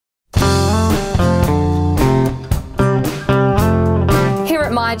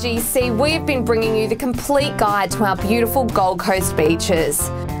MyGC, we have been bringing you the complete guide to our beautiful Gold Coast beaches.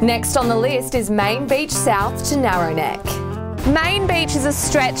 Next on the list is Main Beach South to Narrowneck. Main Beach is a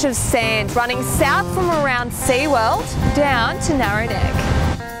stretch of sand running south from around SeaWorld down to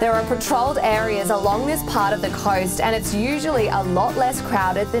Narrowneck. There are patrolled areas along this part of the coast, and it's usually a lot less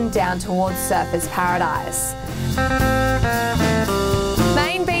crowded than down towards Surfers Paradise.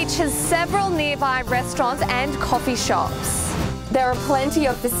 Main Beach has several nearby restaurants and coffee shops. There are plenty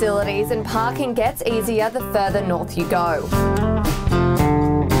of facilities, and parking gets easier the further north you go.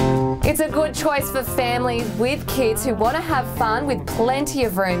 It's a good choice for families with kids who want to have fun with plenty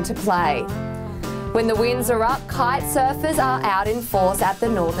of room to play. When the winds are up, kite surfers are out in force at the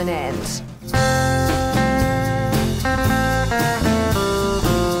northern end.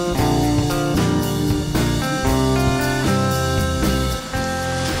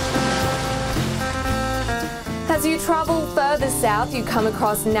 As you travel further south, you come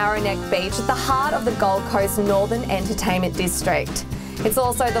across Narrowneck Beach at the heart of the Gold Coast Northern Entertainment District. It's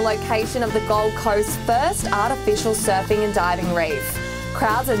also the location of the Gold Coast's first artificial surfing and diving reef.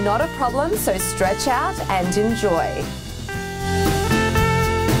 Crowds are not a problem, so stretch out and enjoy.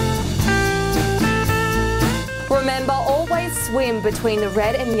 Remember, always swim between the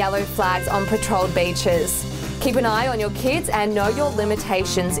red and yellow flags on patrolled beaches. Keep an eye on your kids and know your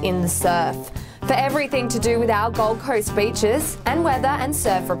limitations in the surf. For everything to do with our Gold Coast beaches and weather and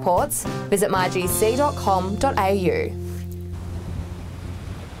surf reports, visit mygc.com.au.